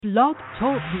Blog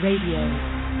Talk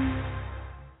Radio.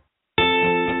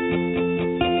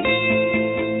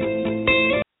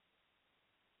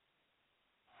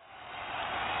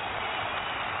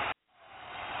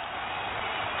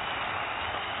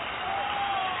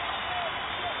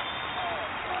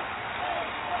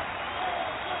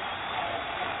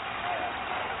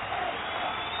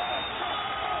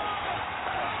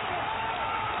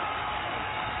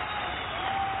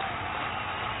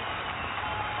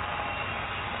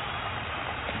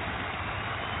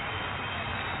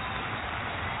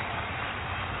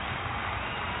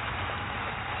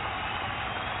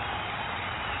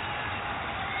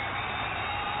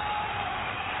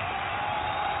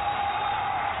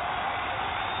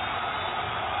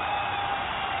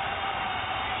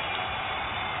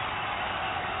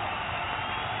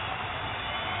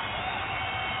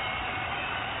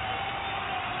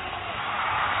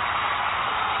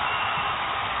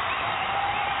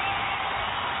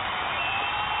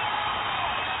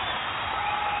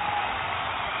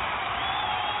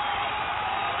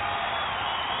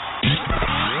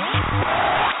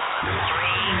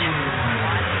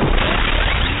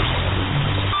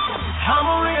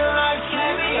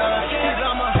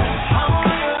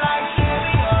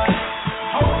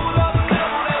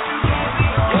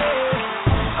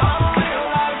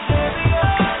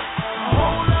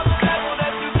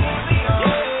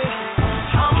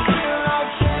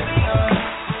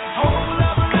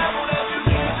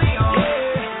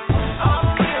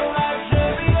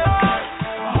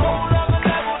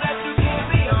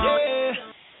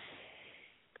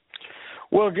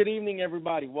 Well, good evening,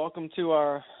 everybody. Welcome to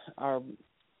our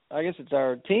I guess it's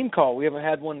our team call. We haven't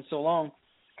had one in so long.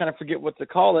 Kind of forget what to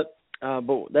call it,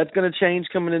 but that's going to change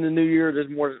coming in the new year. There's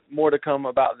more to come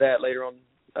about that later on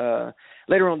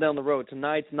down the road.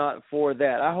 Tonight's not for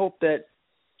that. I hope that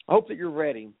you're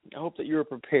ready. I hope that you're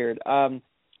prepared.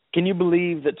 Can you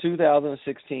believe that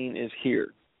 2016 is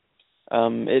here? I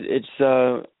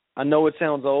know it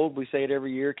sounds old. We say it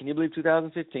every year. Can you believe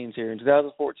 2015 is here? And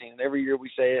 2014, and every year we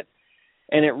say it.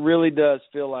 And it really does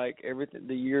feel like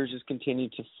the years just continue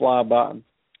to fly by,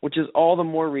 which is all the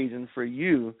more reason for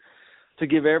you to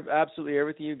give absolutely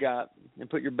everything you got and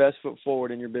put your best foot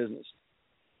forward in your business.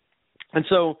 And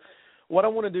so what I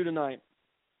want to do tonight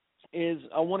is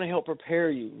I want to help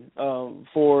prepare you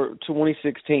for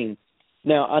 2016.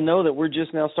 Now, I know that we're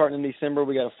just now starting in December.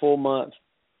 We got a full month.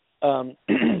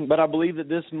 But I believe that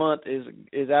this month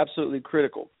is absolutely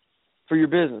critical for your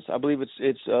business. I believe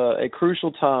it's a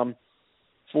crucial time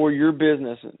for your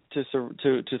business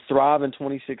to thrive in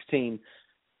 2016.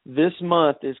 This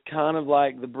month is kind of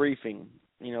like the briefing,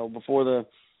 before the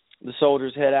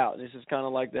soldiers head out. This is kind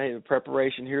of like the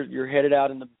preparation. Here you're headed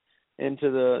out into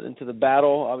the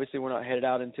battle. Obviously, we're not headed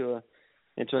out into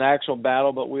an actual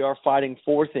battle, but we are fighting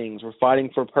for things. We're fighting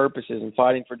for purposes and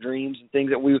fighting for dreams and things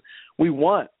that we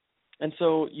want. And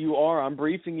so I'm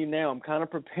briefing you now. I'm kind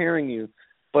of preparing you,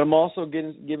 but I'm also I'm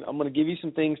going to give you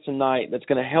some things tonight that's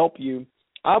going to help you.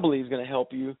 I believe is going to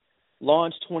help you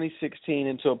launch 2016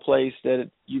 into a place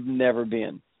that you've never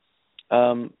been.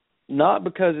 Not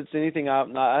because it's anything. I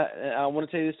want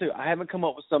to tell you this too. I haven't come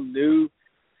up with some new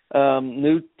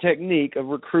technique of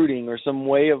recruiting or some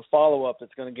way of follow-up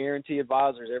that's going to guarantee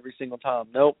advisors every single time.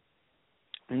 Nope,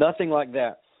 nothing like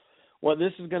that. What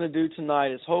this is going to do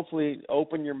tonight is hopefully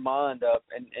open your mind up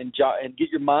and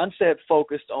get your mindset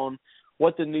focused on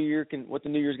what the new year is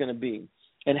going to be.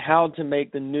 And how to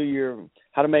make the new year,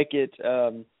 how to make it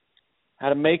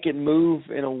move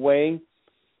in a way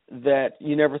that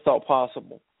you never thought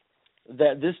possible.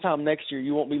 That this time next year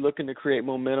you won't be looking to create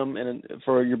momentum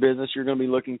for your business. You're going to be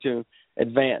looking to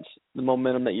advance the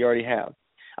momentum that you already have.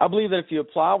 I believe that if you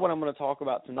apply what I'm going to talk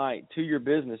about tonight to your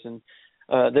business, and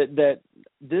that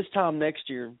this time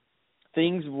next year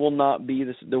things will not be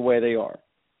the way they are.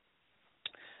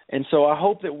 And so I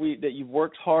hope that you've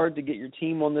worked hard to get your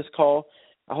team on this call.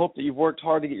 I hope that you've worked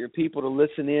hard to get your people to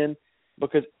listen in,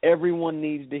 because everyone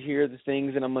needs to hear the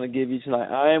things that I'm going to give you tonight.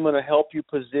 I am going to help you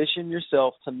position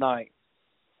yourself tonight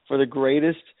for the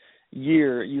greatest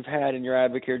year you've had in your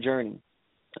Advocare journey.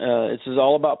 This is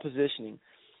all about positioning.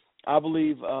 I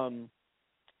believe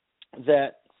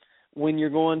that when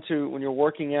you're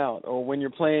working out, or when you're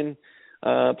playing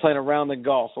around the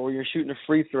golf, or when you're shooting a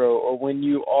free throw, or when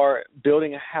you are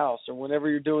building a house, or whenever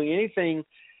you're doing anything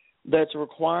that's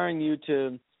requiring you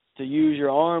to use your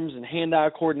arms and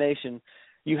hand-eye coordination,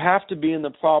 you have to be in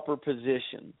the proper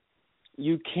position.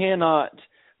 You cannot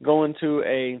go into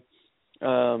a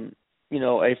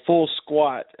full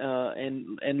squat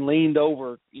and leaned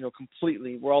over,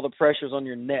 completely, where all the pressure's on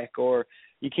your neck, or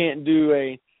you can't do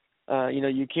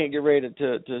You can't get ready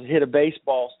to hit a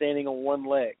baseball standing on one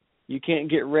leg. You can't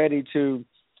get ready to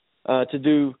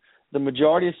do the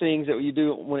majority of things that you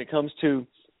do when it comes to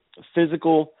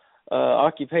physical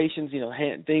occupations,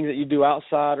 things that you do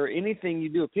outside or anything you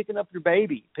do, picking up your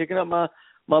baby, picking up my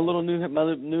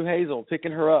new Hazel,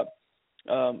 picking her up.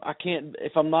 I can't,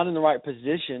 if I'm not in the right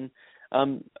position.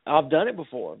 I've done it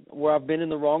before where I've been in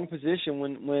the wrong position.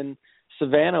 When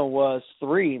Savannah was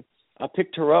 3, I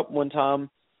picked her up one time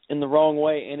in the wrong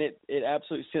way, and it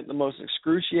absolutely sent the most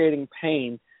excruciating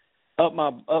pain up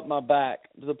my back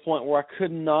to the point where I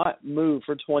could not move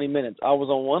for 20 minutes. I was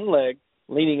on one leg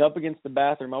leaning up against the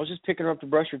bathroom. I was just picking her up to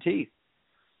brush her teeth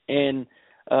and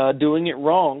doing it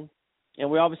wrong. And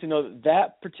we obviously know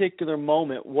that particular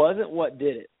moment wasn't what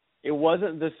did it. It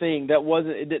wasn't the thing. That was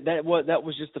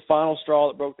just the final straw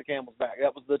that broke the camel's back.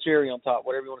 That was the cherry on top,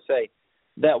 whatever you want to say.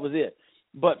 That was it.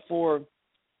 But for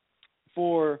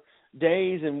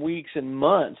days and weeks and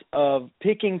months of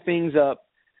picking things up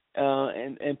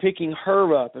and picking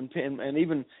her up and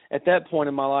even at that point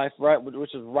in my life, right, which was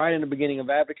right in the beginning of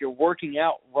Advocate, working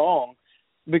out wrong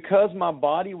because my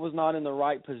body was not in the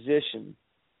right position.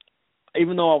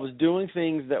 Even though I was doing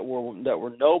things that were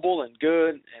noble and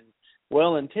good and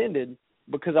well-intended,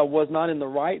 because I was not in the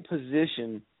right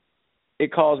position,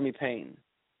 it caused me pain.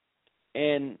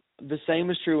 And the same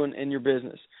is true in your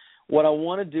business. What I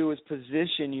want to do is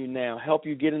position you now, help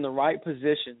you get in the right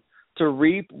position to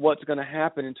reap what's going to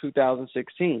happen in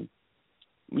 2016.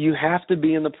 You have to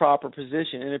be in the proper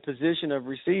position, in a position of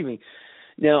receiving.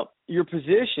 Now, your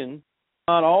position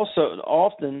not also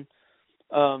often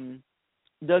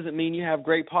doesn't mean you have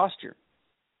great posture,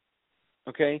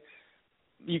 okay?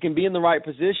 You can be in the right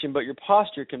position, but your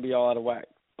posture can be all out of whack.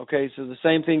 Okay, so the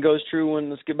same thing goes true when,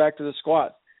 let's get back to the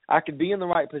squats. I could be in the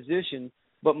right position,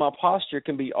 but my posture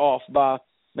can be off by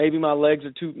maybe my legs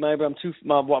are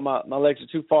my legs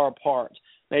are too far apart.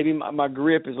 Maybe my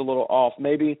grip is a little off.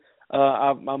 Maybe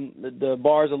the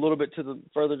bar is a little bit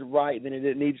further to right than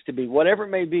it needs to be. Whatever it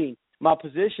may be, my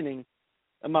positioning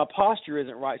and my posture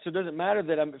isn't right. So it doesn't matter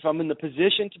that if I'm in the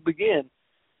position to begin,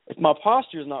 if my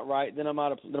posture is not right, then I'm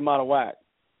out of whack.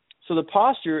 So the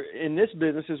posture in this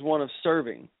business is one of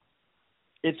serving.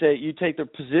 You take the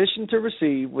position to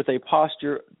receive with a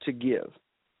posture to give.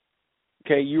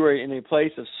 Okay, you are in a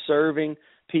place of serving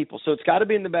people. So it's got to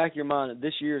be in the back of your mind that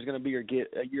this year is going to be a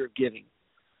year of giving,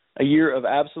 a year of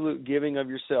absolute giving of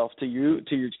yourself to you,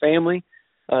 to your family,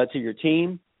 to your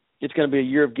team. It's going to be a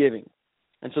year of giving.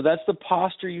 And so that's the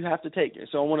posture you have to take.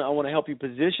 So I want to help you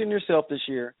position yourself this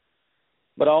year,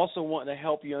 but I also want to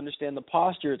help you understand the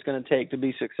posture it's going to take to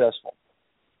be successful.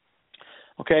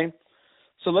 Okay?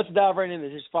 So let's dive right into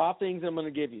this. There's 5 things I'm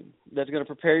going to give you that's going to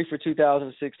prepare you for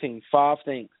 2016. 5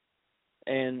 things.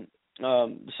 And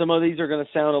some of these are going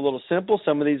to sound a little simple.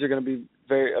 Some of these are going to be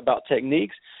very about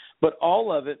techniques. But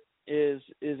all of it is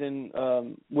in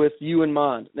with you in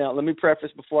mind. Now, let me preface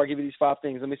before I give you these 5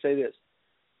 things. Let me say this.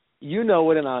 You know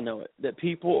it and I know it, that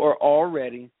people are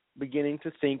already beginning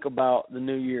to think about the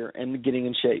new year and getting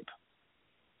in shape.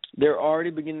 They're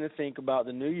already beginning to think about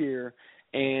the new year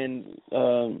and,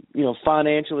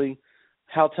 financially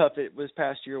how tough this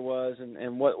past year was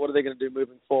and what are they going to do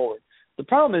moving forward. The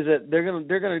problem is that they're going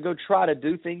to go try to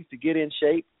do things to get in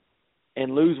shape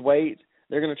and lose weight.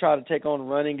 They're going to try to take on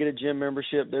running, get a gym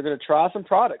membership. They're going to try some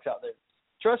products out there.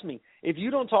 Trust me, if you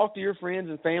don't talk to your friends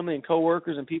and family and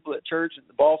coworkers and people at church, at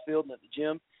the ball field, and at the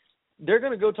gym, they're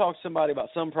going to go talk to somebody about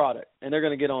some product, and they're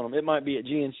going to get on them. It might be at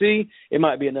GNC. It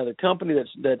might be another company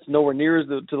that's nowhere near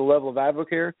to the level of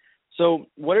Advocare. So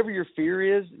whatever your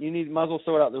fear is, might as well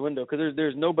throw it out the window, because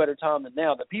there's no better time than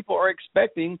now that people are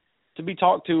expecting to be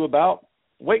talked to about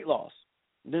weight loss.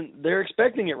 Then they're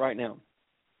expecting it right now.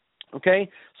 Okay?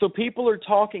 So people are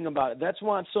talking about it. That's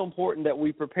why it's so important that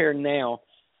we prepare now.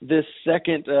 The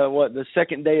second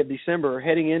day of December,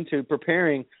 heading into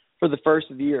preparing for the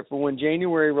first of the year, for when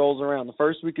January rolls around, the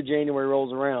first week of January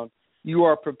rolls around, you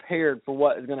are prepared for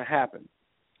what is going to happen.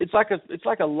 It's like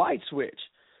a light switch.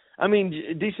 I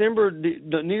mean, December,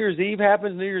 the New Year's Eve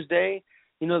happens, New Year's Day,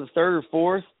 the 3rd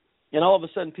or 4th, and all of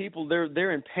a sudden people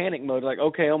they're in panic mode, like,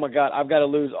 okay, oh my God, I've got to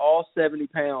lose all 70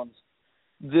 pounds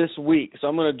this week, so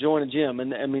I'm going to join a gym.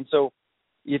 And I mean, so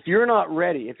if you're not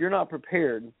ready, if you're not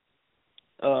prepared.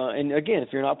 And again, if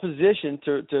you're not positioned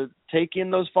to take in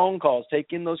those phone calls, take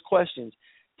in those questions,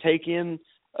 take in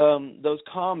those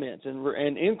comments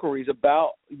and inquiries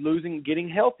about getting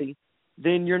healthy,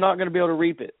 then you're not going to be able to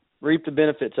reap the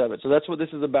benefits of it. So that's what this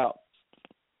is about.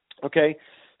 Okay,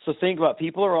 so think about,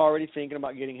 people are already thinking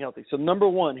about getting healthy. So number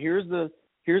one, here's the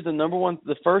number one,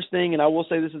 the first thing, and I will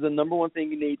say this is the number one thing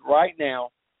you need right now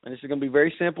And this is going to be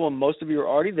very simple, and most of you are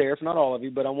already there, if not all of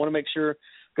you, but I want to make sure,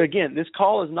 again, this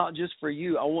call is not just for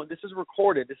you. This is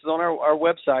recorded. This is on our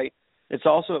website. It's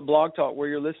also at Blog Talk where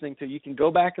you're listening to. You can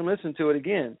go back and listen to it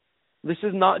again. This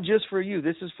is not just for you.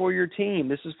 This is for your team.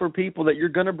 This is for people that you're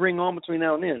going to bring on between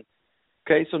now and then.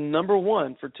 Okay, so number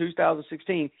one for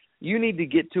 2016, you need to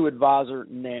get to advisor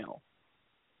now.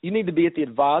 You need to be at the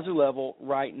advisor level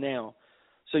right now.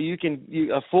 So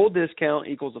a full discount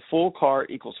equals a full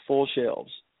cart equals full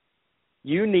shelves.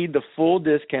 You need the full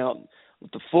discount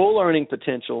with the full earning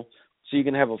potential so you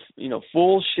can have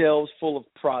full shelves full of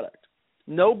product.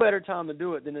 No better time to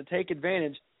do it than to take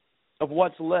advantage of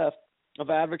what's left of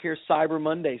Advocare's Cyber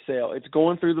Monday sale. It's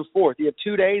going through the 4th. You have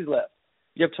 2 days left.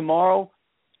 You have tomorrow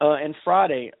and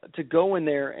Friday to go in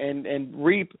there and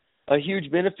reap a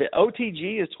huge benefit.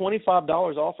 OTG is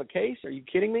 $25 off a case. Are you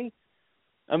kidding me?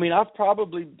 I mean, I've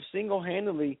probably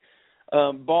single-handedly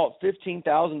bought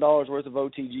 $15,000 worth of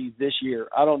OTG this year.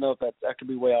 I don't know if that could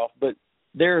be way off, but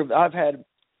I've had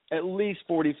at least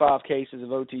 45 cases of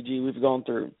OTG we've gone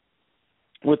through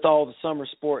with all the summer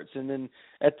sports and then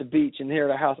at the beach and here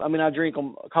at the house. I mean, I drink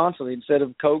them constantly. Instead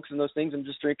of Cokes and those things, I'm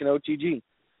just drinking OTG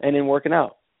and then working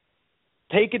out.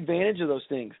 Take advantage of those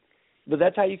things. But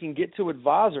that's how you can get to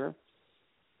advisor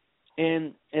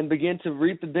and begin to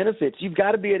reap the benefits. You've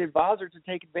got to be an advisor to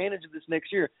take advantage of this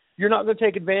next year. You're not going to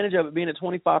take advantage of it being at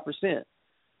 25%.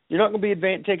 You're not going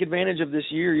to take advantage of this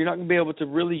year. You're not going to be able to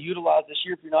really utilize this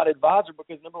year if you're not an advisor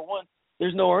because, number one,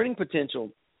 there's no earning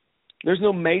potential. There's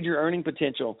no major earning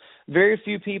potential. Very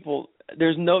few people,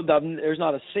 there's not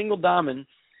a single diamond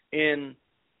in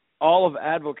all of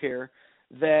Advocare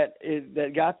that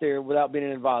got there without being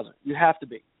an advisor. You have to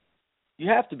be. You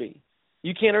have to be.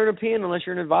 You can't earn a pin unless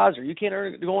you're an advisor. You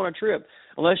can't go on a trip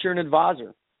unless you're an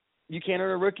advisor. You can't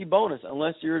earn a rookie bonus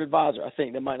unless you're an advisor. I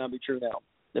think that might not be true now.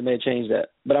 They may have changed that.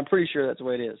 But I'm pretty sure that's the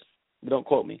way it is. But don't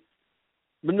quote me.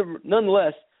 But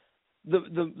nonetheless,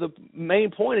 the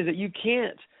main point is that you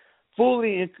can't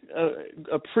fully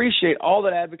appreciate all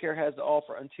that Advocare has to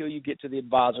offer until you get to the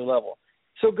advisor level.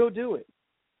 So go do it.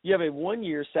 You have a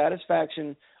 1-year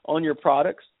satisfaction on your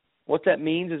products. What that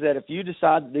means is that if you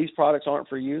decide that these products aren't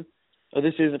for you or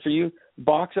this isn't for you,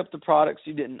 box up the products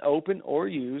you didn't open or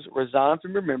use, resign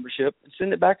from your membership, and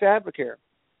send it back to Advocare.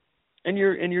 And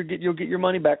you'll get your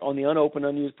money back on the unopened,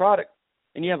 unused product.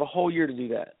 And you have a whole year to do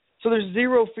that. So there's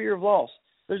zero fear of loss.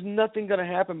 There's nothing going to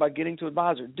happen by getting to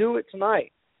advisor. Do it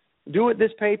tonight. Do it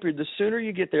this pay period. The sooner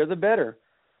you get there, the better.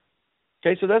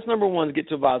 Okay, so that's number one, to get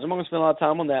to advisor. I'm not going to spend a lot of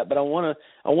time on that, but I want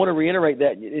to reiterate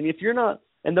that. And if you're not,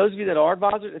 and those of you that are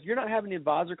advisors, if you're not having the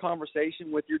advisor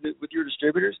conversation with your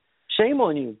distributors, shame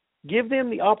on you. Give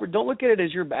them the opportunity. Don't look at it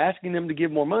as you're asking them to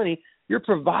give more money. You're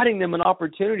providing them an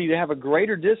opportunity to have a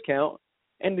greater discount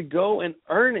and to go and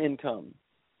earn income.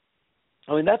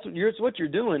 I mean, that's what you're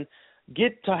doing.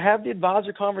 Get to have the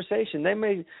advisor conversation.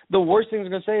 The worst thing they're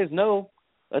going to say is, no,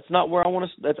 that's not where I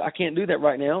want to. I can't do that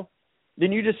right now.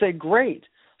 Then you just say, great.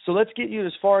 So let's get you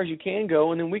as far as you can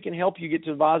go, and then we can help you get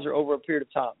to advisor over a period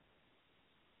of time.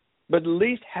 But at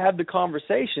least have the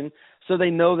conversation so they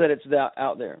know that it's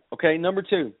out there. Okay, number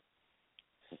two,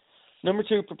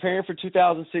 preparing for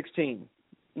 2016.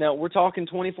 Now, we're talking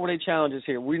 24-day challenges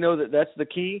here. We know that that's the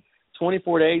key,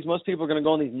 24 days. Most people are going to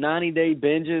go on these 90-day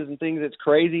binges and things that's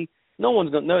crazy. No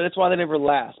one's going to know. That's why they never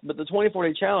last. But the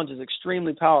 24-day challenge is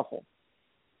extremely powerful.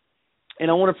 And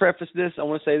I want to preface this. I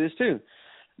want to say this too,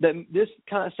 that this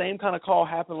same kind of call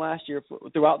happened last year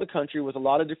throughout the country with a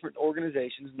lot of different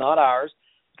organizations, not ours,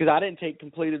 because I didn't take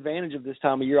complete advantage of this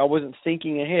time of year. I wasn't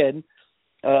thinking ahead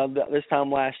this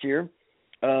time last year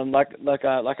like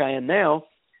I am now.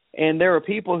 And there are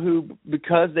people who,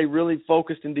 because they really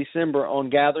focused in December on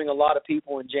gathering a lot of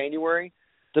people in January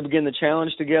to begin the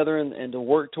challenge together and to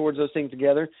work towards those things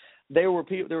together, there were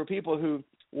people who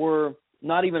were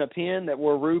not even a pin that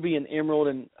were Ruby and Emerald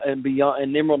and beyond,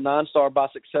 and Emerald 9-star by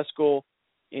Success School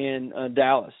in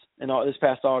Dallas this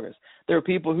past August. There were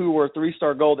people who were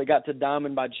 3-star gold that got to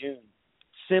Diamond by June,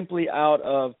 simply out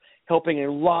of helping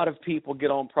a lot of people get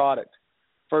on product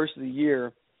first of the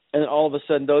year. And then all of a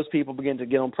sudden those people begin to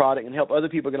get on product and help other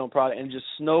people get on product, and it just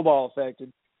snowball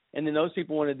affected. And then those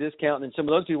people wanted a discount, and then some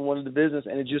of those people wanted the business,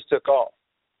 and it just took off.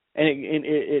 And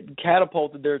it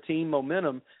catapulted their team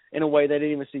momentum in a way they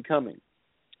didn't even see coming.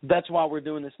 That's why we're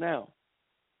doing this now.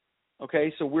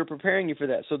 Okay, so we're preparing you for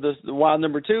that. So the why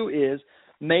number 2 is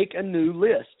make a new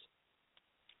list.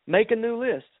 Make a new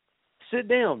list. Sit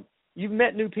down. You've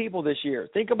met new people this year.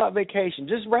 Think about vacation.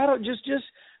 Just rattle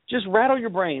your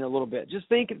brain a little bit. Just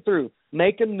think it through.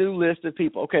 Make a new list of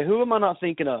people. Okay, who am I not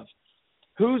thinking of?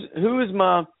 Who is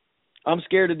my I'm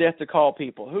scared to death to call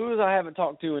people. Who I haven't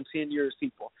talked to in 10 years,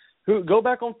 people? Who go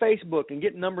back on Facebook and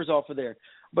get numbers off of there.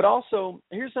 But also,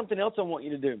 here's something else I want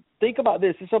you to do. Think about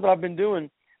this. This is something I've been doing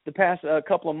the past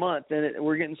couple of months, and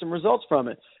we're getting some results from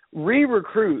it.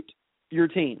 Re-recruit your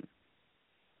team.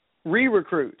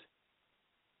 Re-recruit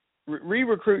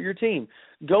your team.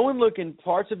 Go and look in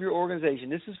parts of your organization.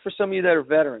 This is for some of you that are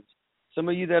veterans. Some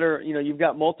of you that are, you've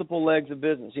got multiple legs of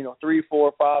business, 3,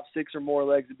 4, 5, 6 or more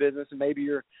legs of business, and maybe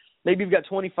you've got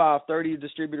 25, 30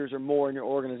 distributors or more in your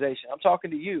organization. I'm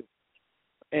talking to you.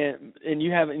 And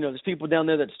you have, there's people down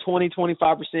there that's 20,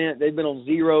 25%. They've been on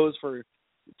zeros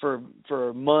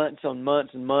for months on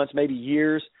months and months, maybe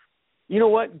years. You know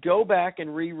what? Go back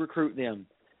and re-recruit them.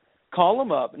 Call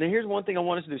them up. And here's one thing I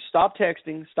want us to do. Stop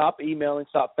texting, stop emailing,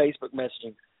 stop Facebook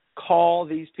messaging. Call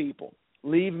these people.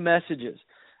 Leave messages.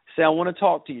 Say, I want to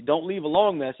talk to you. Don't leave a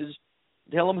long message.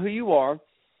 Tell them who you are.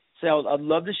 Say, I'd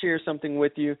love to share something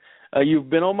with you. You've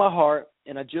been on my heart,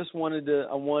 and I wanted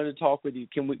to talk with you.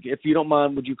 If you don't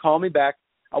mind, would you call me back?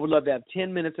 I would love to have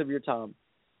 10 minutes of your time.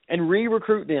 And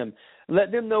re-recruit them.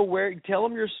 Let them know tell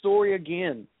them your story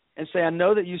again. And say, I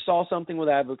know that you saw something with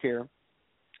Advocare,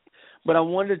 but I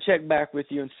wanted to check back with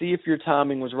you and see if your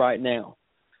timing was right now.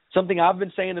 Something I've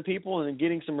been saying to people and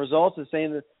getting some results is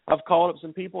saying that I've called up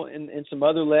some people in some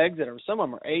other legs that some of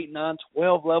them are 8, 9,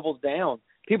 12 levels down,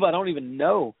 people I don't even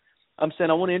know. I'm saying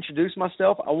I want to introduce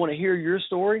myself. I want to hear your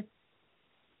story,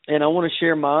 and I want to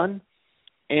share mine.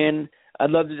 And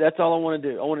that's all I want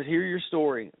to do. I want to hear your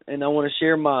story, and I want to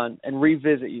share mine and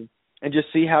revisit you and just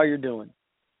see how you're doing.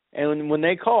 And when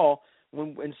they call,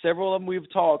 and several of them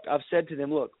we've talked, I've said to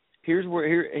them, look, here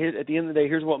at the end of the day,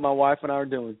 here's what my wife and I are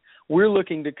doing. We're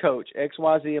looking to coach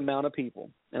XYZ amount of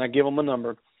people, and I give them a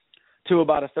number, to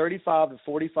about a $35,000 to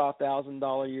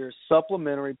 $45,000 a year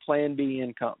supplementary Plan B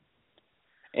income.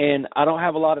 And I don't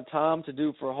have a lot of time to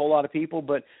do for a whole lot of people,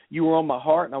 but you were on my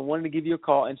heart, and I wanted to give you a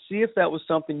call and see if that was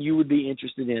something you would be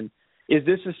interested in. Is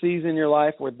this a season in your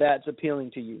life where that's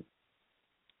appealing to you?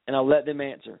 And I'll let them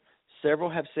answer. Several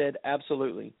have said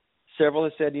absolutely. Several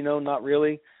have said, not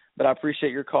really, but I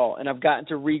appreciate your call. And I've gotten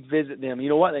to revisit them. You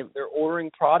know what? They're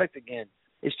ordering product again.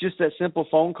 It's just that simple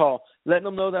phone call, letting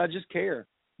them know that I just care.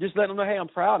 Just letting them know, hey, I'm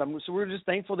proud. So we're just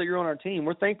thankful that you're on our team.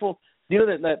 We're thankful,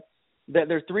 that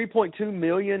there's 3.2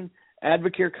 million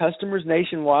Advocare customers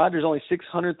nationwide. There's only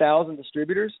 600,000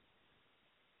 distributors.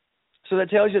 So that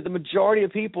tells you that the majority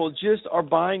of people just are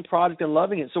buying product and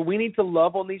loving it. So we need to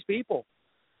love on these people.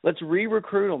 Let's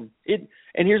re-recruit them.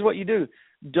 And here's what you do.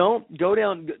 Don't go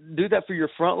down, do that for your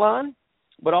front line,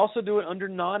 but also do it under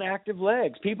non-active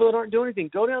legs. People that aren't doing anything,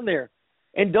 go down there.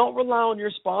 And don't rely on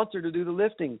your sponsor to do the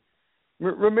lifting.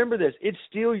 Remember this, it's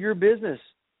still your business.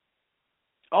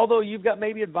 Although you've got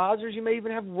maybe advisors, you may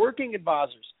even have working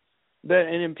advisors,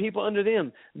 and then people under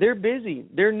them. They're busy.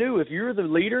 They're new. If you're the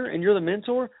leader and you're the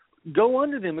mentor, go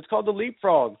under them. It's called the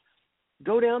leapfrog.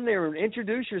 Go down there and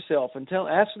introduce yourself and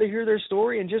ask them to hear their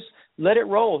story and just let it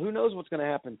roll. Who knows what's going to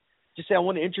happen? Just say, I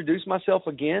want to introduce myself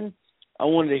again. I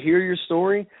wanted to hear your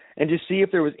story and just see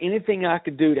if there was anything I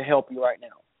could do to help you right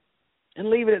now. And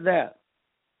leave it at that.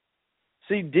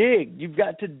 See, dig. You've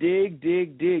got to dig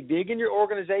in your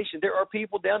organization. There are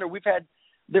people down there.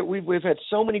 We've had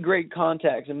so many great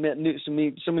contacts and met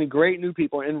so many great new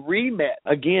people and re-met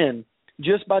again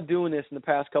just by doing this in the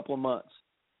past couple of months.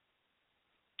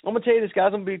 I'm going to tell you this,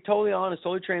 guys. I'm going to be totally honest,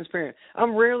 totally transparent.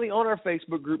 I'm rarely on our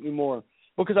Facebook group anymore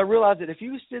because I realize that if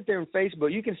you sit there in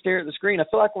Facebook, you can stare at the screen. I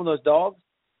feel like one of those dogs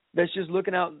that's just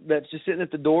looking out, that's just sitting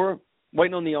at the door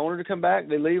waiting on the owner to come back.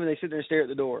 They leave and they sit there and stare at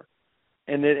the door.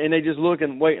 And they just look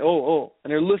and wait, and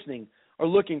they're listening or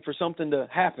looking for something to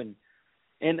happen.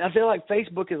 And I feel like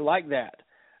Facebook is like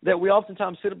that we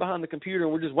oftentimes sit behind the computer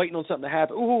and we're just waiting on something to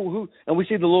happen. And we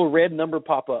see the little red number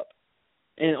pop up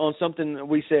and on something that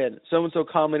we said. So-and-so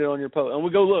commented on your post. And we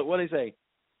go, look, what do they say?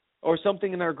 Or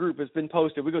something in our group has been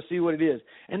posted. We go see what it is.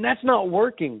 And that's not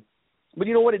working. But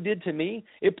you know what it did to me?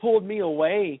 It pulled me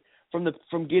away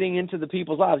from getting into the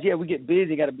people's lives. Yeah, we get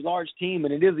busy, got a large team,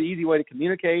 and it is the easy way to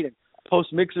communicate and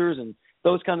post mixers and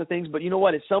those kind of things. But you know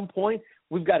what? At some point,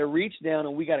 we've got to reach down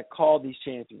and we got to call these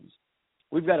champions.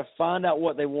 We've got to find out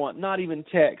what they want, not even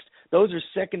text. Those are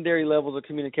secondary levels of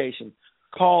communication.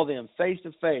 Call them face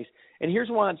to face. And here's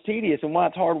why it's tedious and why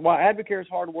it's hard. Why Advocare is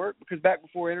hard work, because back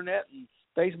before internet and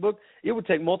Facebook, it would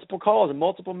take multiple calls and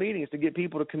multiple meetings to get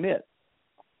people to commit.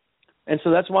 And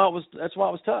so that's why it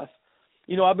was tough.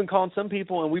 I've been calling some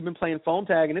people and we've been playing phone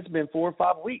tag and it's been 4 or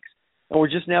 5 weeks. And we're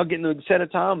just now getting a set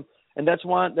of time. And that's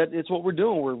why it's what we're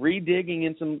doing. We're redigging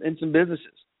in some businesses.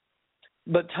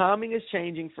 But timing is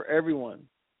changing for everyone.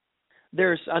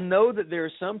 I know that there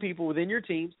are some people within your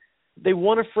teams They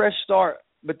want a fresh start,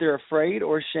 but they're afraid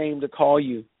or ashamed to call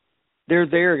you. They're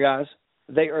there, guys.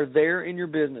 They are there in your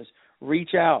business.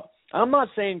 Reach out. I'm not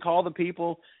saying call the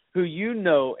people who you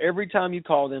know every time you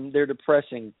call them, they're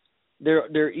depressing. They're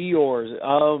Eeyores.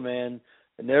 Oh, man,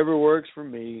 it never works for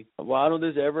me. Why don't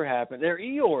this ever happen? They're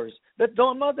Eeyores. That's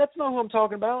not who I'm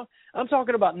talking about. I'm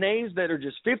talking about names that are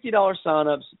just $50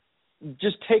 sign-ups.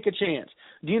 Just take a chance.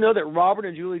 Do you know that Robert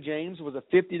and Julie James was a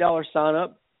 $50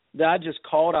 sign-up that I just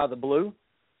called out of the blue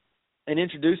and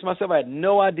introduced myself? I had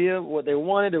no idea what they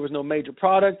wanted. There was no major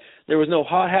product. There was no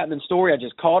hot happening story. I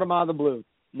just called them out of the blue.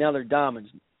 Now they're diamonds.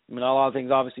 I mean, a lot of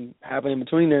things obviously happen in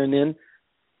between there and then.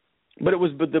 But it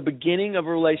was the beginning of a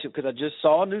relationship because I just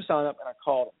saw a new sign-up and I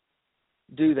called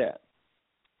them. Do that.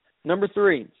 Number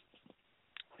 3.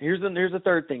 Here's the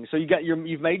third thing. So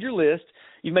you've made your list.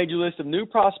 You've made your list of new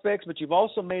prospects, but you've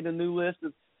also made a new list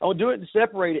of. I'll do it and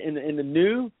separate it in the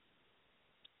new.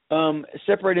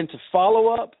 Separate into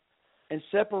follow-up and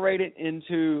separate it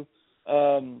into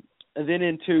and then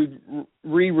into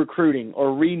re-recruiting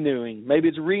or renewing. Maybe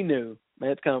it's renew.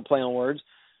 Maybe it's kind of a play on words.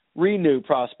 Renew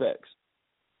prospects.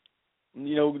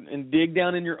 And dig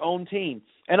down in your own team.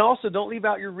 And also don't leave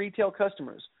out your retail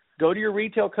customers. Go to your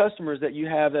retail customers that you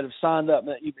have that have signed up,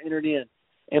 that you've entered in,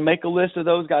 and make a list of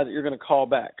those guys that you're going to call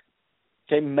back.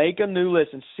 Okay, make a new list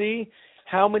and see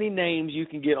how many names you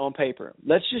can get on paper.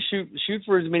 Let's just shoot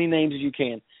for as many names as you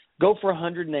can. Go for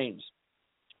 100 names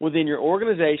within your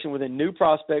organization, within new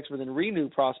prospects, within renew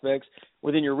prospects,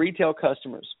 within your retail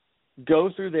customers. Go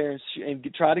through there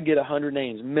and try to get 100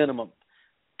 names minimum.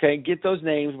 Okay, get those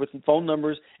names with phone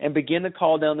numbers and begin to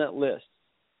call down that list.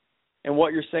 And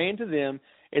what you're saying to them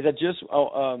is that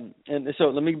and so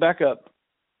let me back up.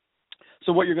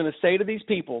 So what you're going to say to these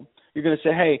people, you're going to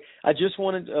say, hey, I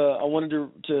wanted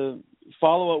to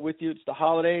follow up with you. It's the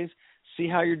holidays. See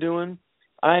how you're doing.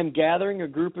 I am gathering a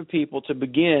group of people to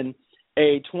begin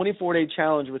a 24-day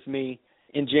challenge with me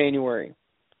in January.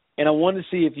 And I wanted to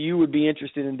see if you would be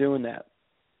interested in doing that.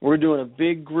 We're doing a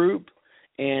big group,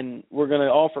 and we're going to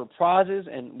offer prizes,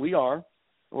 and we are.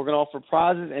 We're going to offer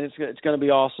prizes, and it's going to be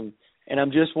awesome. And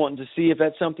I'm just wanting to see if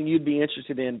that's something you'd be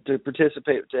interested in to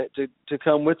participate, to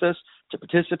come with us, to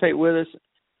participate with us,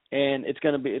 and it's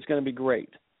going to be great.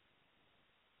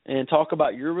 And talk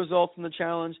about your results in the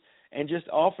challenge, and just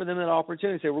offer them that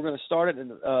opportunity. Say we're going to start it in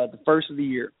the first of the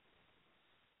year,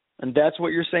 and that's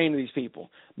what you're saying to these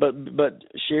people. But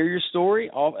share your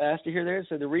story. I'll ask to hear there.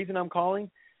 So the reason I'm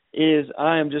calling is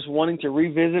I am just wanting to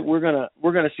revisit. We're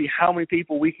gonna see how many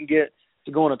people we can get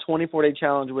to go on a 24-day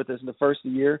challenge with us in the first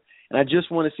of the year, and I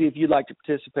just want to see if you'd like to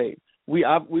participate. We've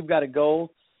got a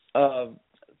goal of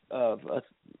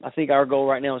I think our goal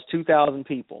right now is 2,000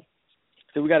 people.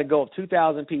 So we got a goal of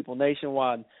 2,000 people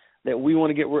nationwide that we want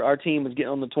to get where our team is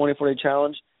getting on the 24-day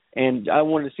challenge, and I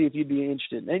wanted to see if you'd be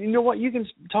interested. And you know what? You can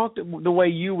talk the way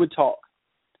you would talk.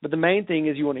 But the main thing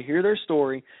is you want to hear their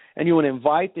story, and you want to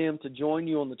invite them to join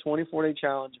you on the 24-day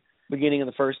challenge beginning of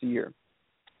the first of the year.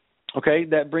 Okay,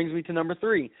 that brings me to number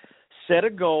 3. Set a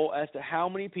goal as to how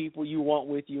many people you want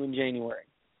with you in January.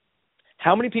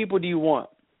 How many people do you want?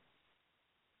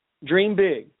 Dream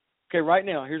big. Okay, right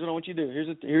now, here's what I want you to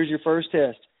do. Here's your first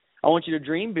test. I want you to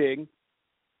dream big, and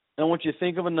I want you to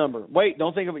think of a number. Wait,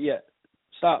 don't think of it yet.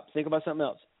 Stop. Think about something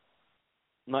else.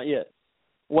 Not yet.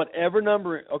 Whatever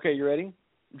number. Okay, you ready?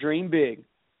 Dream big.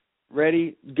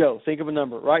 Ready, go. Think of a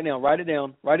number. Right now, write it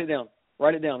down. Write it down.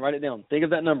 Write it down. Write it down. Think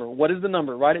of that number. What is the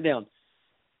number? Write it down.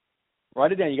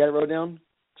 Write it down. You got it wrote down?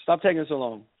 Stop taking so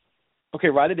long. Okay,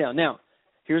 write it down. Now,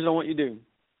 here's what I want you to do.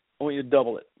 I want you to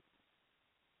double it.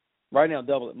 Right now,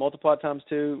 double it. Multiply it times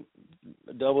 2.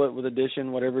 Double it with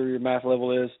addition, whatever your math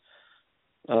level is.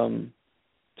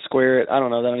 Square it. I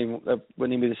don't know. That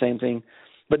wouldn't even be the same thing.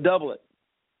 But double it.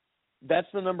 That's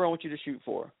the number I want you to shoot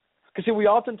for. Because, see, we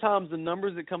oftentimes, the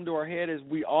numbers that come to our head is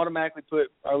we automatically put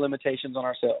our limitations on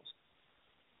ourselves.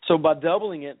 So by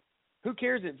doubling it, who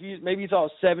cares if maybe you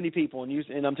thought 70 people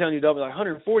and I'm telling you double, like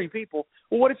 140 people.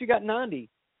 Well, what if you got 90?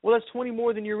 Well, that's 20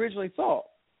 more than you originally thought.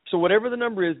 So whatever the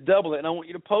number is, double it, and I want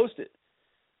you to post it.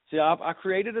 See, I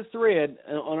created a thread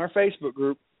on our Facebook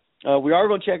group. We are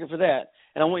going to check it for that.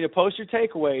 And I want you to post your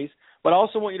takeaways, but I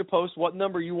also want you to post what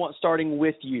number you want starting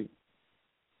with you.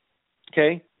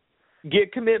 Okay?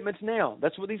 Get commitments now.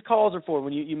 That's what these calls are for.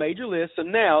 When you made your list, so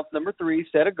now, number 3,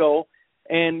 set a goal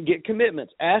and get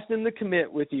commitments. Ask them to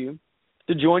commit with you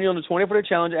to join you on the 24-day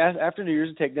challenge after New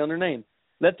Year's to take down their name.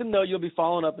 Let them know you'll be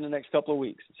following up in the next couple of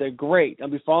weeks. Say, great, I'll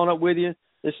be following up with you.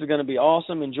 This is going to be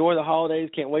awesome. Enjoy the holidays.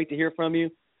 Can't wait to hear from you.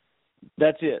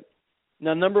 That's it.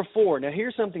 Now, number 4. Now,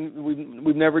 here's something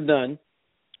we've never done,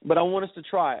 but I want us to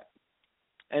try it.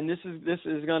 and this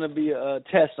is going to be a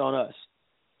test on us,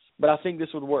 but I think this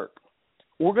would work.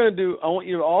 I want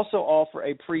you to also offer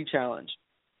a pre-challenge.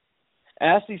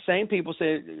 Ask these same people,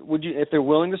 if they're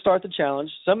willing to start the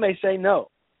challenge. Some may say no.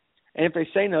 And if they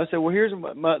say no, say, well, here's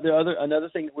another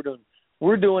thing that we're doing.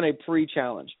 We're doing a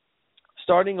pre-challenge.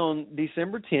 Starting on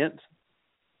December 10th,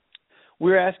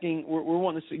 we're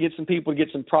wanting to get some people to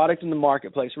get some product in the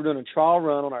marketplace. We're doing a trial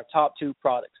run on our top 2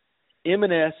 products,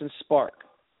 M&S and Spark.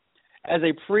 As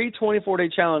a pre-24-day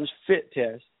challenge fit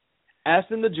test, ask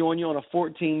them to join you on a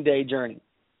 14-day journey.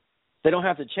 They don't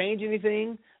have to change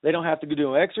anything. They don't have to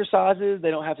do exercises. They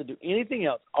don't have to do anything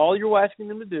else. All you're asking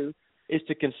them to do is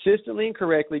to consistently and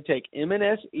correctly take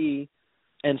M&SE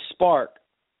and Spark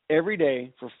every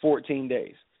day for 14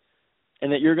 days,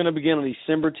 and that you're going to begin on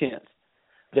December 10th.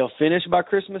 They'll finish by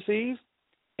Christmas Eve,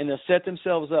 and they'll set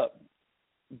themselves up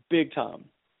big time.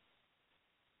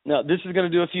 Now, this is going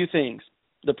to do a few things.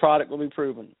 The product will be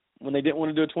proven. When they didn't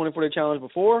want to do a 24-day challenge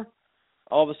before,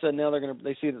 all of a sudden now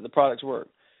they see that the products work.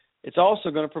 It's also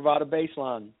going to provide a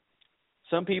baseline.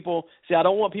 Some people, I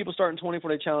don't want people starting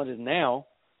 24-day challenges now,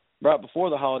 right before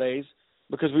the holidays,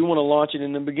 because we want to launch it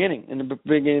in the beginning of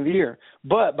the year.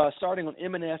 But by starting on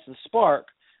M&S and Spark,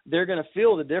 they're going to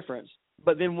feel the difference.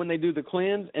 But then when they do the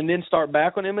cleanse and then start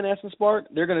back on M&S and Spark,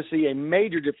 they're going to see a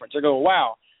major difference. They're going,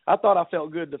 wow, I thought I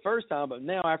felt good the first time, but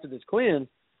now after this cleanse,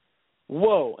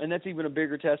 whoa, and that's even a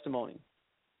bigger testimony.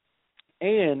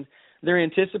 And their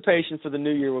anticipation for the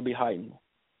new year will be heightened.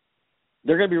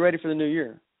 They're going to be ready for the new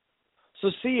year. So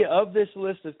see, of this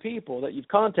list of people that you've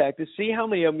contacted, see how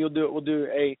many of them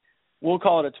we'll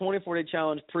call it a 24-day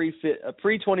challenge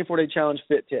pre-24-day challenge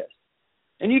fit test.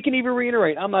 And you can even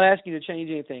reiterate, I'm not asking you to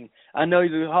change anything. I know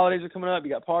the holidays are coming up,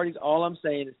 you got parties. All I'm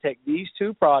saying is take these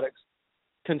 2 products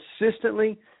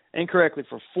consistently and correctly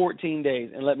for 14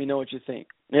 days and let me know what you think.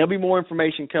 And there'll be more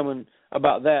information coming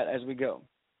about that as we go.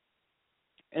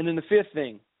 And then the fifth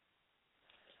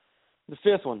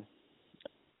one,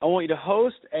 I want you to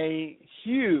host a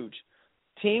huge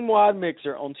team-wide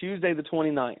mixer on Tuesday the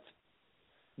 29th.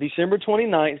 December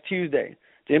 29th, Tuesday.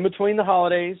 It's in between the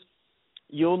holidays.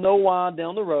 You'll know why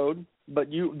down the road, but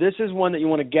this is one that you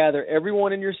want to gather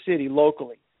everyone in your city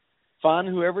locally. Find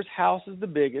whoever's house is the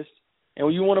biggest,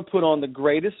 and you want to put on the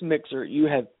greatest mixer you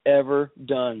have ever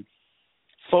done.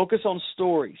 Focus on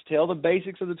stories. Tell the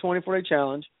basics of the 24-day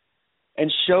challenge,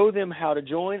 and show them how to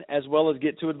join as well as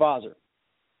get to advisor.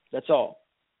 That's all.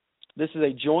 This is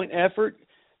a joint effort.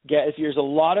 If there's a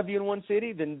lot of you in one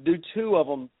city, then do 2 of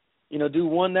them. Do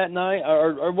one that night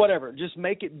or whatever. Just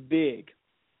make it big.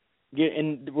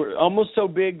 And we're almost so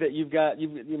big that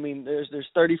there's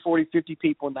 30, 40, 50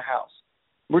 people in the house.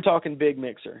 We're talking big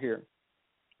mixer here.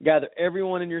 Gather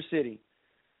everyone in your city.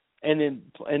 And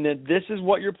then this is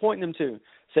what you're pointing them to.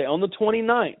 Say on the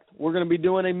 29th, we're going to be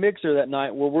doing a mixer that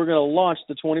night where we're going to launch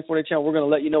the 24-day challenge. We're going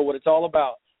to let you know what it's all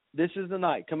about. This is the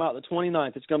night. Come out the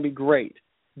 29th. It's going to be great.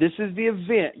 This is the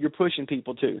event you're pushing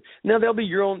people to. Now, there'll be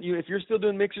your own. If you're still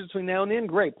doing mixers between now and then,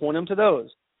 great. Point them to those.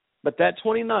 But that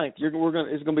 29th,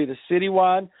 it's going to be the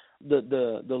citywide,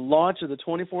 the launch of the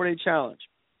 24-day challenge.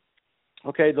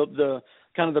 Okay, the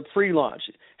kind of the pre-launch.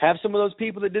 Have some of those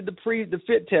people that did the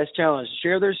fit test challenge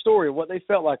share their story of what they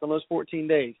felt like on those 14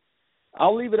 days.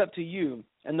 I'll leave it up to you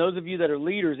and those of you that are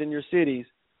leaders in your cities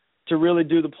to really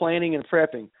do the planning and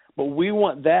prepping. But we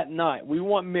want that night. We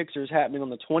want mixers happening on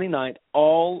the 29th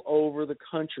all over the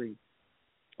country.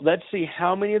 Let's see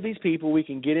how many of these people we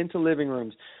can get into living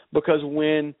rooms, because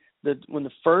when the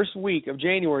first week of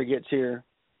January gets here,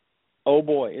 oh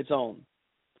boy, it's on.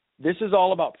 This is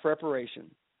all about preparation.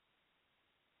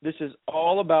 This is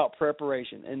all about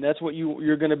preparation, and that's what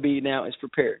you're going to be now, is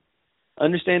prepared.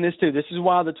 Understand this too. This is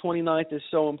why the 29th is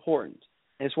so important.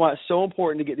 And it's why it's so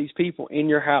important to get these people in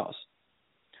your house.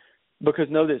 Because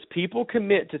know this, people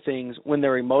commit to things when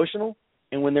they're emotional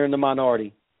and when they're in the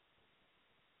minority.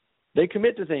 They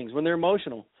commit to things when they're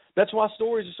emotional. That's why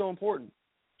stories are so important.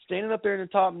 Standing up there in the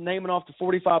top and naming off the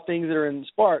 45 things that are in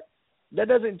Spark, that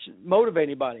doesn't motivate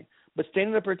anybody. But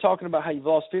standing up there talking about how you've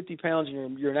lost 50 pounds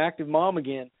and you're an active mom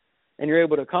again, and you're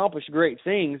able to accomplish great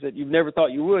things that you've never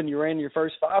thought you would, and you ran your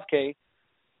first 5K,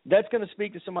 that's going to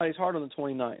speak to somebody's heart on the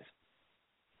 29th.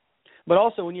 But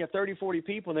also when you have 30, 40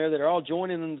 people in there that are all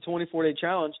joining in the 24-day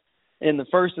challenge in the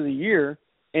first of the year,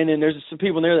 and then there's some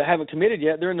people in there that haven't committed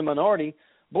yet, they're in the minority,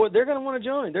 boy, they're going to want to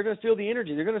join. They're going to feel the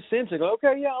energy. They're going to sense it. Go,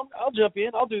 okay, yeah, I'll jump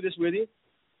in. I'll do this with you.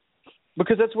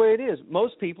 Because that's the way it is.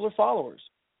 Most people are followers.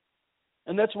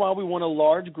 And that's why we want a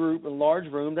large group, a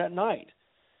large room that night.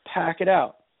 Pack it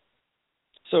out.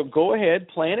 So go ahead,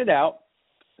 plan it out,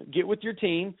 get with your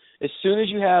team. As soon as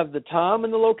you have the time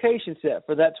and the location set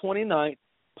for that 29th,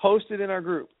 post it in our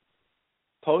group.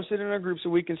 Post it in our group so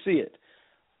we can see it.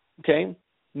 Okay?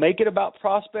 Make it about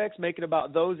prospects. Make it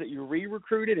about those that you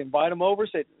re-recruited. Invite them over.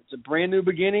 Say it's a brand new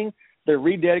beginning. They're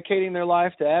rededicating their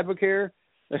life to Advocare.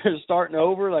 They're starting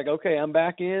over. Like, okay, I'm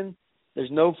back in.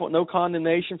 There's no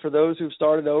condemnation for those who've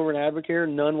started over in Advocare,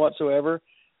 none whatsoever.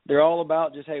 They're all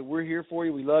about just, hey, we're here for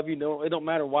you. We love you. No, it don't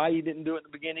matter why you didn't do it in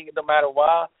the beginning. It don't matter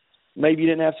why. Maybe you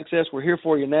didn't have success. We're here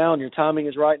for you now, and your timing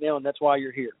is right now, and that's why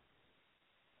you're here.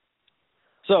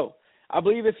 So I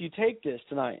believe if you take this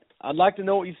tonight, I'd like to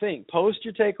know what you think. Post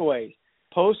your takeaways.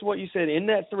 Post what you said in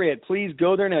that thread. Please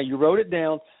go there now. You wrote it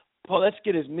down. Let's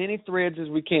get as many threads as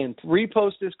we can.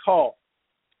 Repost this call.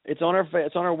 It's on our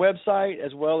website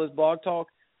as well as Blog Talk.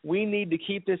 We need to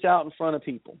keep this out in front of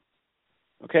people.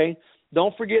 Okay?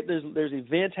 Don't forget there's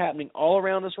events happening all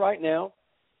around us right now.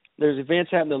 There's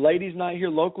events happening. The ladies' night here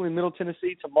locally in Middle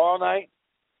Tennessee tomorrow night.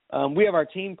 We have our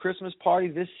team Christmas party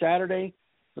this Saturday.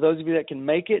 For those of you that can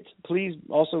make it, please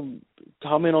also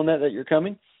comment on that you're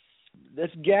coming.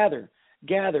 Let's gather.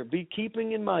 Be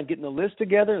keeping in mind, getting the list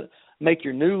together, make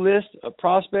your new list of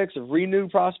prospects, of renew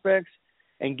prospects,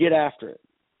 and get after it.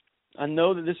 I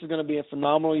know that this is going to be a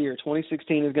phenomenal year.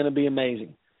 2016 is going to be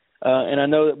amazing, and I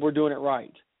know that we're doing it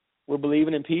right. We're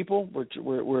believing in people. We're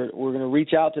going to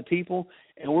reach out to people,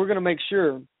 and we're going to make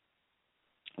sure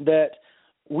that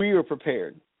we are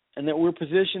prepared and that we're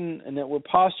positioned and that we're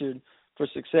postured for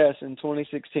success in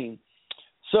 2016.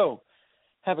 So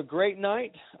have a great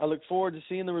night. I look forward to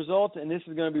seeing the results, and this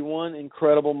is going to be one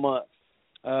incredible month.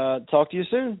 Talk to you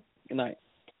soon. Good night.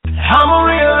 I'm a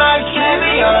real life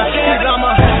champion. I'm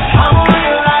a